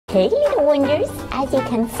Hey little wonders, as you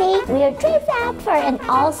can see, we are dressed up for an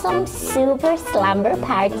awesome super slumber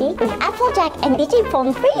party with Applejack and DJ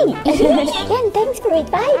Phone Free. And thanks for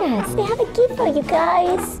inviting us. We have a gift for you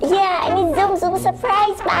guys. Yeah, and it's Tsum Tsum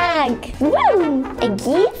surprise bag. Woo! A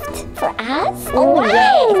gift for us? Oh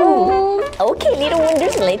wow! Yes. Okay little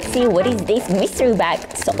wonders, let's see what is this mystery bag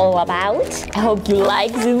all about. I hope you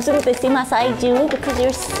like Tsum Tsum the same as I do because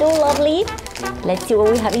you're so lovely. Let's see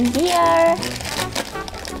what we have in here.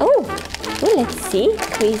 Oh, let's see.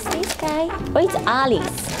 Who is this guy? Oh, it's Alice.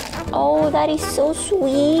 Oh, that is so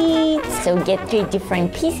sweet. So get 3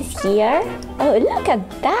 different pieces here. Oh, look at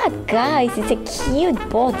that, guys. It's a cute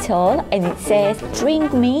bottle and it says,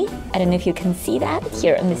 drink me. I don't know if you can see that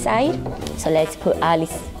here on the side. So let's put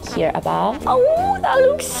Alice here above. Oh, that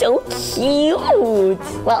looks so cute.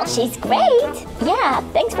 Well, she's great. Yeah,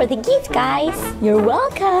 thanks for the gift, guys. You're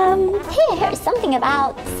welcome. Hey, here's something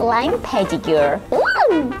about slime pedicure.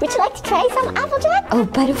 Would you like to try some, Applejack? Oh,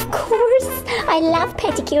 but of course. I love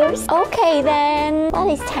pedicures. Okay, then. Well,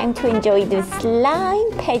 it's time to enjoy the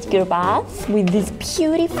slime pedicure bath with this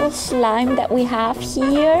beautiful slime that we have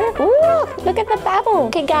here. Ooh, look at the bubble.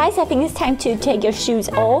 Okay, guys, I think it's time to take your shoes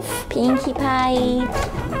off. Pinkie Pie.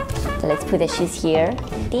 So let's put the shoes here.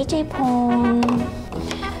 DJ Pong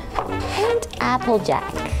and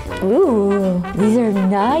Applejack. Ooh, these are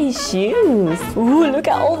nice shoes. Ooh, look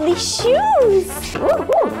at all these shoes.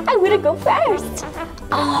 Ooh, I'm gonna go first.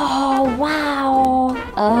 Oh, wow.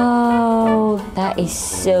 Oh, that is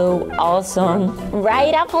so awesome.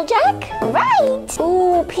 Right, Applejack? Right.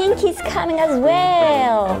 Ooh, Pinkie's coming as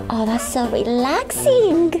well. Oh, that's so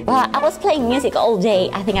relaxing. Well, I was playing music all day.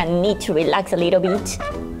 I think I need to relax a little bit.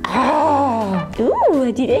 Oh, ooh,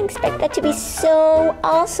 I didn't expect that to be so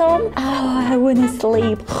awesome. Oh, I want to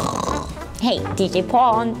sleep. Hey, DJ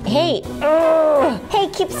Pong. Hey. Hey,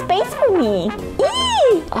 keep space for me.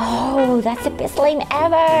 Eee! Oh, that's the best slime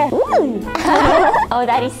ever. Oh,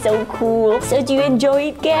 that is so cool. So do you enjoy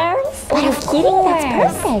it, girls? Oh, of course.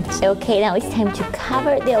 That's perfect. Okay, now it's time to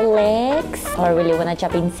cover their legs. Oh, I really want to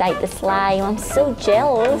jump inside the slime. I'm so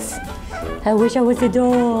jealous. I wish I was a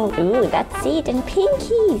doll. Ooh, that's it. And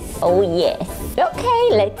Pinkies. Oh, yes. Okay,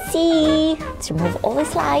 let's see. Let's remove all the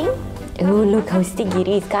slime. Ooh, look how sticky it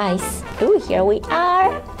is, guys. Ooh, here we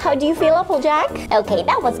are. How do you feel, Applejack? Okay,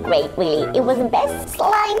 that was great, really. It was the best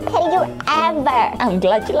slime pedicure ever. I'm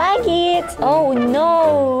glad you like it. Oh,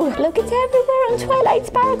 no. Look, it's everywhere on Twilight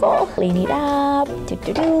Sparkle. Clean it up.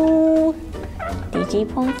 DJ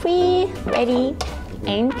Pong Free. Ready?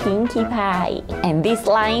 And Pinkie Pie. And this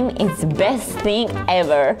slime is the best thing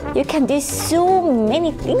ever. You can do so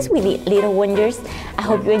many things with it, little wonders. I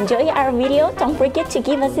hope you enjoy our video. Don't forget to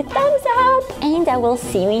give us a thumbs up. And I will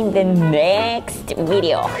see you in the next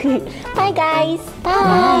video. Bye, guys.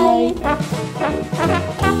 Bye.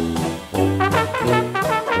 Bye.